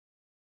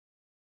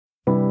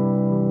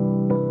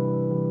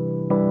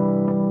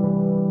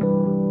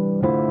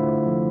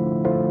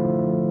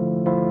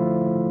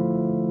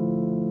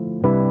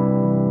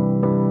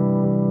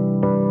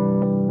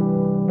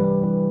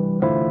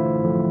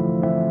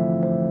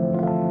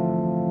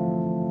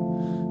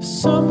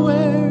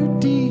Somewhere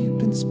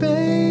deep in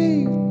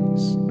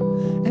space,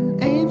 an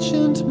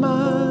ancient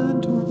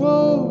mind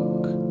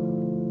awoke,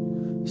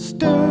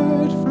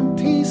 stirred from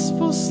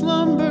peaceful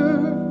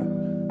slumber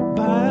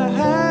by a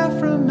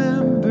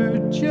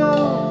half-remembered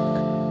joke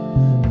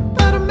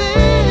about a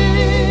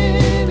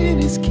man in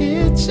his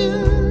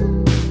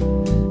kitchen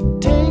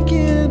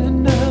taking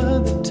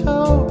another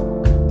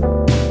toke,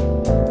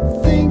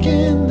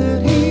 thinking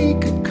that he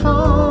could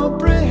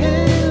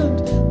comprehend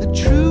the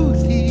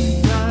truth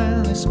he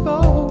blindly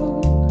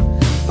spoke.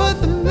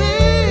 But the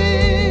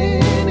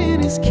man in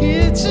his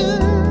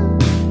kitchen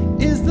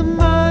is the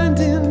mind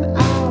in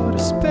outer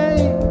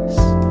space.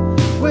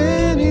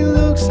 When he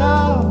looks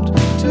out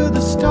to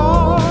the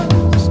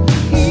stars,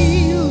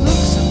 he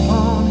looks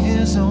upon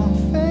his own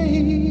face.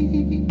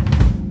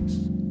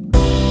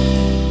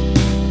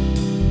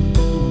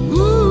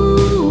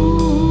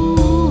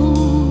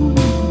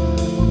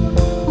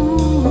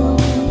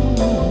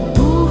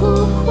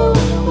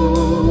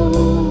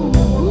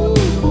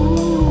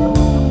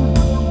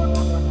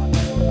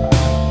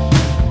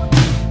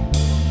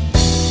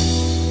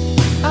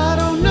 I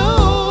don't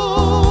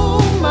know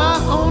my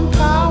own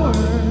power.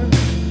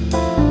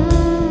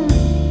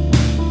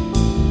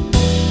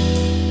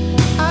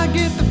 I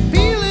get the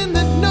feeling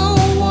that no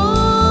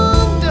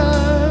one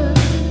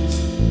does.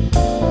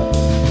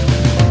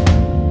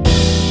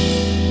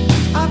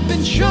 I've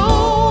been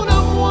shown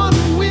I'm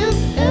one with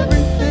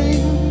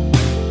everything.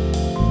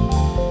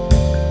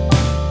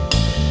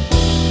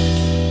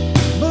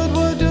 But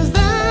what does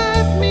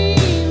that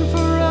mean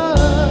for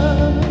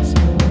us?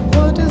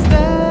 What does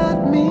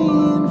that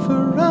mean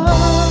for us?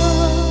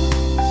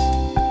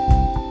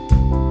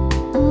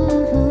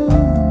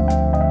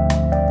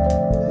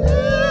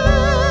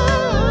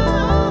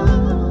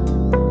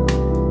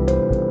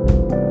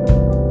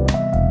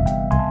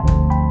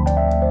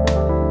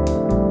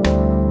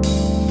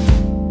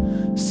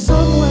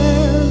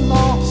 Somewhere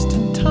lost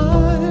in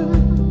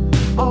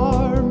time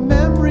are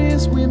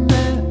memories we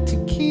meant to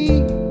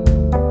keep,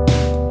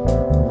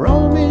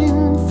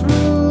 roaming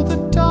through the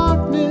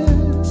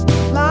darkness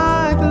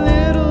like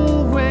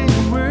little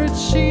wayward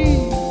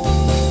sheep.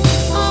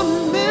 A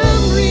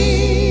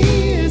memory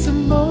is a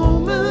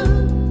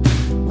moment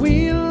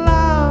we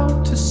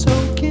allow to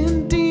soak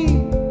in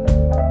deep.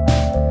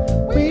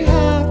 We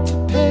have to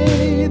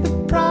pay the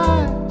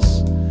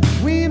price.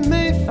 We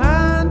may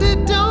find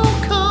it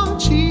don't come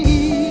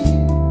cheap.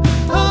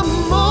 A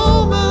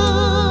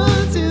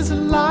moment is a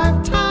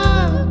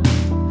lifetime.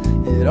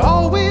 It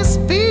always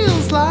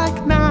feels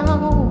like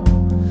now.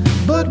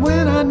 But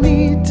when I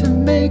need to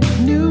make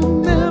new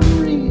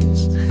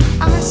memories,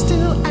 I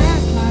still ask.